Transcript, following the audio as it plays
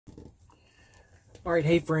All right,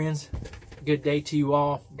 hey friends, good day to you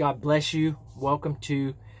all. God bless you. Welcome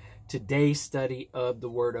to today's study of the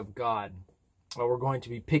Word of God. We're going to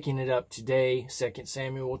be picking it up today, 2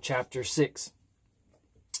 Samuel chapter 6.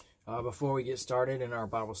 Before we get started in our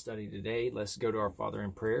Bible study today, let's go to our Father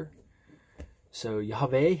in prayer. So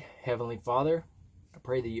Yahweh, Heavenly Father, I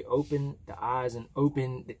pray that you open the eyes and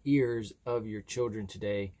open the ears of your children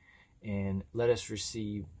today, and let us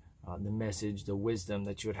receive the message, the wisdom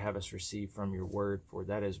that you would have us receive from your word, for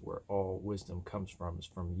that is where all wisdom comes from, is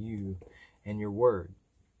from you and your word.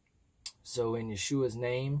 So in Yeshua's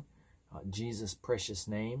name, Jesus' precious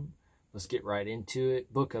name, let's get right into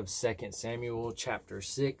it. Book of 2 Samuel chapter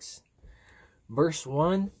 6, verse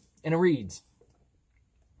 1, and it reads,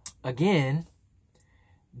 Again,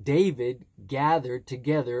 David gathered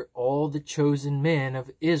together all the chosen men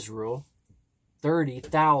of Israel,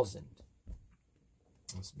 30,000.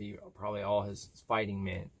 This be probably all his fighting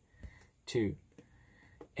men, too.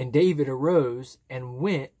 And David arose and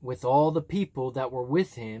went with all the people that were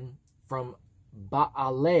with him from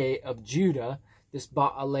Baaleh of Judah. This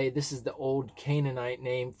Baaleh, this is the old Canaanite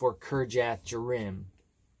name for Kirjath Jearim,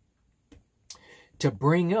 to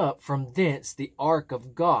bring up from thence the ark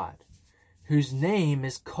of God, whose name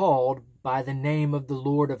is called by the name of the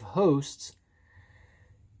Lord of hosts,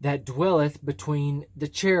 that dwelleth between the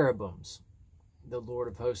cherubims. The Lord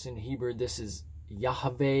of hosts in Hebrew, this is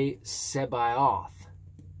Yahweh Sebaoth.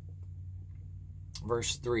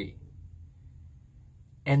 Verse 3.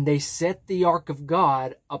 And they set the ark of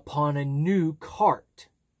God upon a new cart.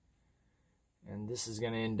 And this is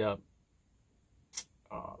going to end up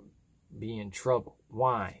being trouble.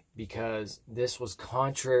 Why? Because this was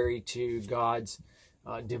contrary to God's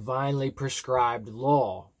divinely prescribed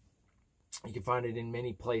law. You can find it in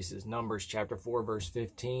many places. Numbers chapter 4, verse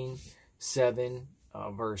 15. 7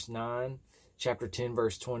 verse 9, chapter 10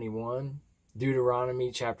 verse 21,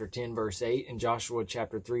 Deuteronomy chapter 10 verse 8, and Joshua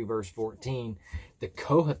chapter 3 verse 14. The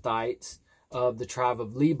Kohathites of the tribe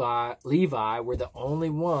of Levi were the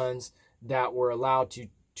only ones that were allowed to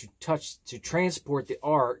transport the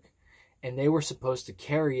ark, and they were supposed to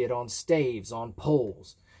carry it on staves, on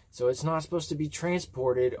poles. So it's not supposed to be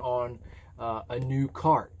transported on a new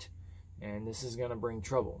cart, and this is going to bring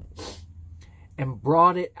trouble. And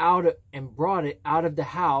brought it out of the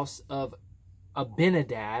house of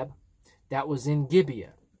Abinadab that was in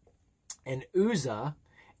Gibeah. And Uzzah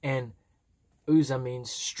means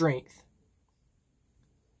strength.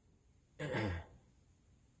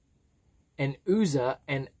 And Uzzah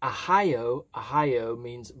and Ahio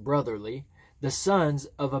means brotherly, the sons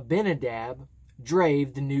of Abinadab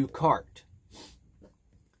drave the new cart.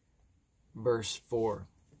 Verse 4.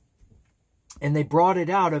 And they brought it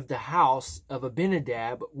out of the house of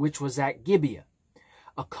Abinadab, which was at Gibeah,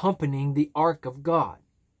 accompanying the ark of God.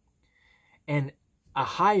 And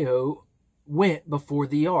Ahio went before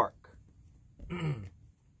the ark.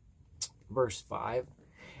 Verse 5.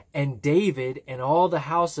 And David and all the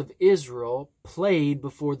house of Israel played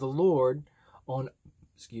before the Lord on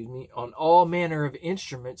all manner of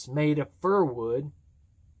instruments made of fir wood,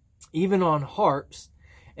 even on harps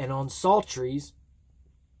and on psalteries,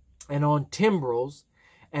 and on timbrels,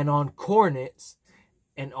 and on cornets,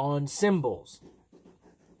 and on cymbals.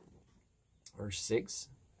 Verse 6.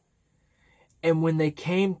 And when they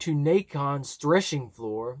came to Nachon's threshing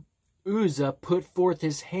floor, Uzzah put forth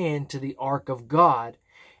his hand to the ark of God,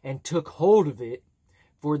 and took hold of it,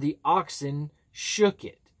 for the oxen shook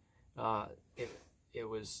it. He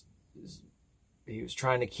was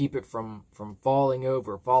trying to keep it from falling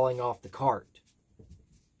off the cart.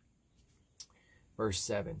 Verse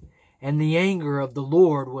 7. And the anger of the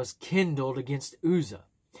Lord was kindled against Uzzah,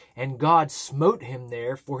 and God smote him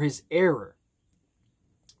there for his error,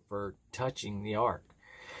 for touching the ark.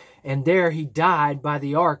 And there he died by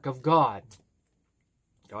the ark of God.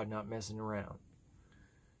 God not messing around.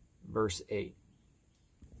 Verse 8.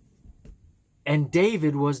 And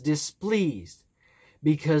David was displeased,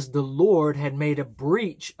 because the Lord had made a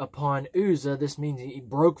breach upon Uzzah. This means he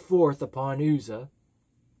broke forth upon Uzzah.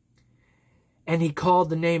 And he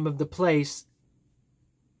called the name of the place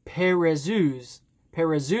Perezuzah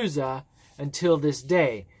until this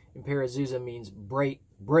day. And Perezuzah means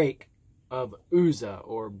break of Uzzah,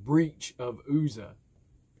 or breach of Uzzah.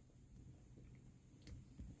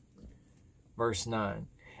 Verse 9.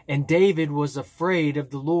 And David was afraid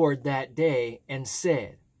of the Lord that day, and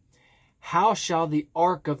said, How shall the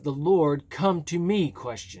ark of the Lord come to me?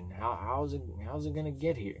 Question. How's it going to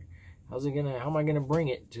get here? How am I going to bring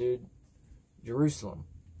it to Jerusalem?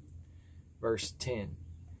 Verse 10.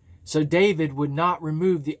 So David would not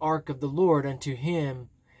remove the ark of the Lord unto him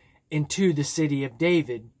into the city of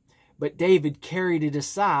David, but David carried it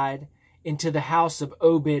aside into the house of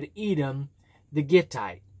Obed-Edom the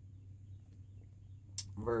Gittite.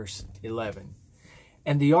 Verse 11.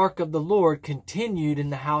 And the ark of the Lord continued in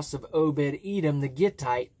the house of Obed-Edom the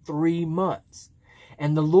Gittite 3 months.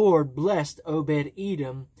 And the Lord blessed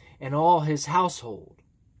Obed-Edom and all his household.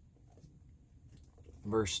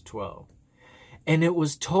 Verse 12. And it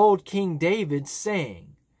was told King David,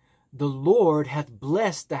 saying, The Lord hath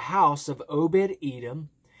blessed the house of Obed-Edom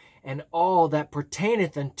and all that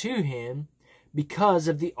pertaineth unto him because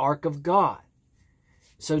of the ark of God.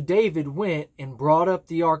 So David went and brought up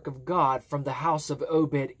the ark of God from the house of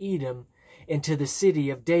Obed-Edom into the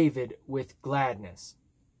city of David with gladness.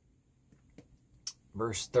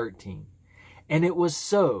 Verse 13. And it was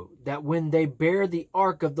so that when they bare the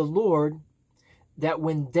ark of the Lord, that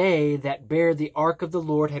when they that bare the ark of the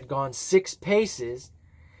Lord had gone 6 paces,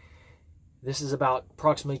 this is about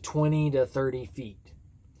approximately 20 to 30 feet,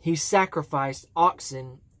 he sacrificed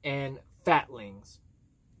oxen and fatlings.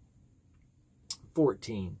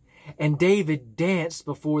 14. And David danced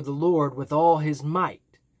before the Lord with all his might,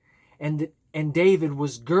 and David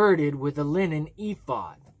was girded with a linen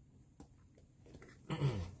ephod.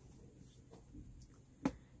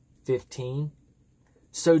 15.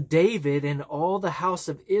 So David and all the house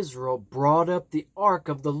of Israel brought up the ark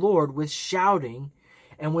of the Lord with shouting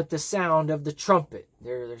and with the sound of the trumpet.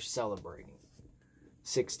 They're celebrating.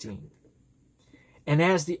 16. And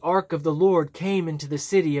as the ark of the Lord came into the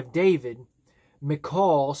city of David,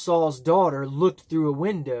 Michal, Saul's daughter, looked through a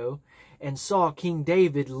window and saw King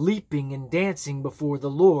David leaping and dancing before the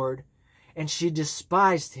Lord, and she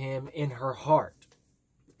despised him in her heart.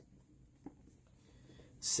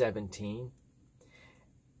 17.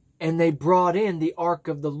 And they brought in the ark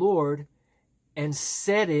of the Lord and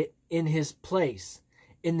set it in his place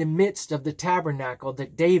in the midst of the tabernacle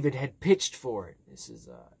that David had pitched for it. This is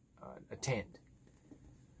a tent.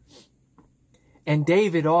 And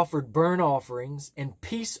David offered burnt offerings and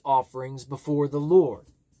peace offerings before the Lord.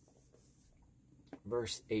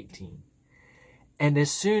 Verse 18. And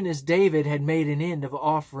as soon as David had made an end of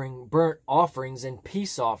offering burnt offerings and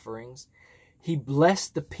peace offerings, he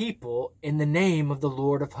blessed the people in the name of the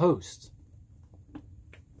Lord of hosts.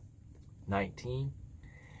 19.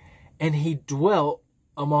 And he dwelt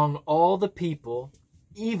among all the people,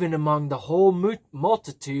 even among the whole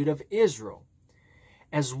multitude of Israel,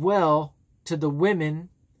 as well to the women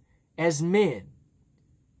as men.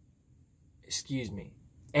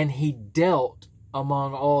 And he dealt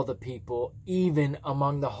among all the people, even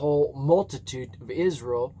among the whole multitude of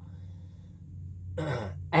Israel,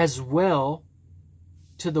 as well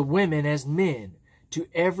to the women as men. To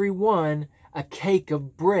every one a cake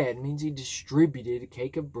of bread. It means he distributed a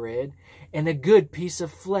cake of bread and a good piece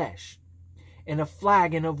of flesh and a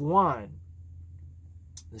flagon of wine.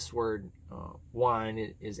 This word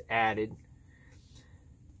wine is added.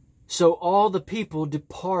 So all the people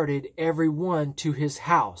departed, every one to his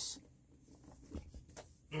house.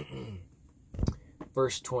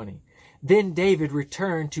 Verse 20. Then David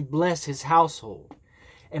returned to bless his household.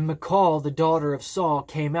 And Michal, the daughter of Saul,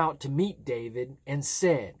 came out to meet David and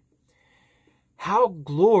said, How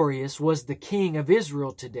glorious was the king of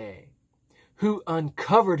Israel today, who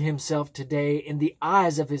uncovered himself today in the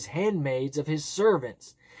eyes of his handmaids, of his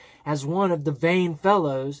servants, as one of the vain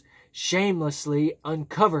fellows shamelessly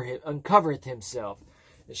uncovereth himself.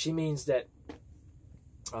 She means that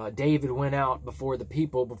David went out before the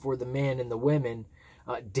people, before the men and the women,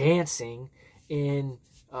 dancing in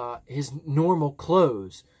his normal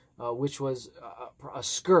clothes, which was a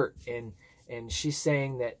skirt, and she's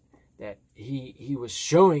saying that he was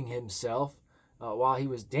showing himself while he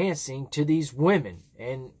was dancing to these women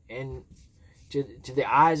and to the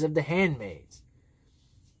eyes of the handmaids.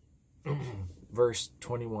 Verse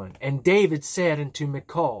 21. And David said unto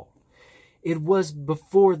Michal, It was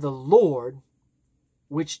before the Lord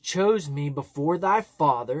which chose me before thy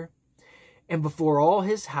father and before all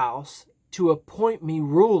his house to appoint me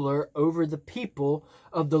ruler over the people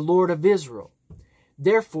of the Lord of Israel.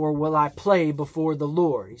 Therefore will I play before the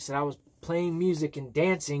Lord. He said, I was playing music and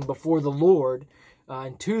dancing before the Lord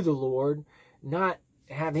and to the Lord, not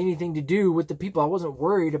have anything to do with the people. I wasn't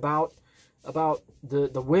worried about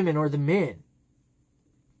the women or the men.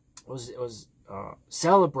 It was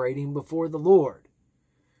celebrating before the Lord.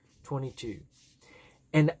 22.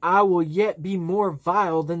 And I will yet be more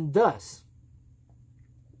vile than thus,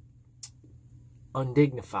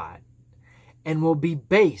 undignified, and will be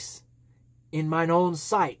base in mine own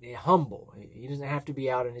sight, humble. He doesn't have to be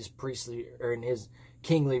out in his priestly or in his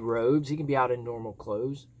kingly robes. He can be out in normal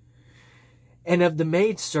clothes. And of the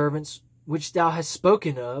maidservants which thou hast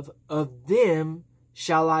spoken of them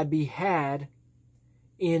shall I be had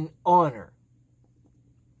in honor.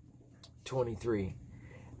 23.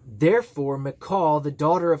 Therefore Michal, the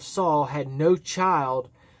daughter of Saul, had no child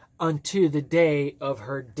unto the day of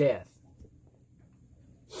her death.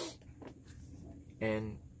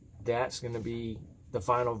 And that's going to be the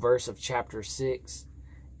final verse of chapter 6,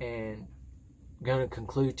 and going to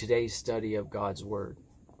conclude today's study of God's Word.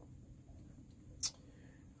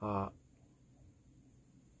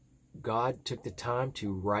 God took the time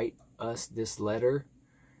to write us this letter.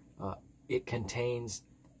 It contains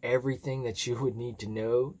everything that you would need to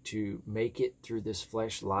know to make it through this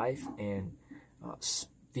flesh life and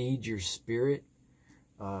feed your spirit.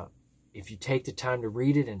 If you take the time to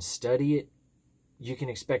read it and study it, you can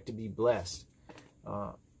expect to be blessed.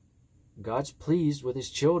 God's pleased with His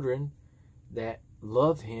children that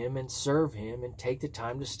love Him and serve Him and take the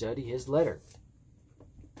time to study His letter.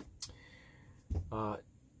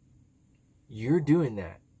 You're doing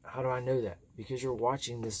that. How do I know that? Because you're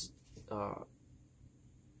watching this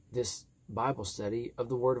this Bible study of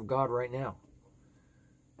the Word of God right now.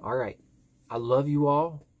 All right. I love you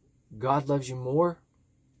all. God loves you more.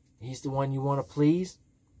 He's the one you want to please.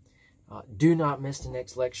 Do not miss the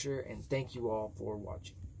next lecture, and thank you all for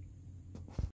watching.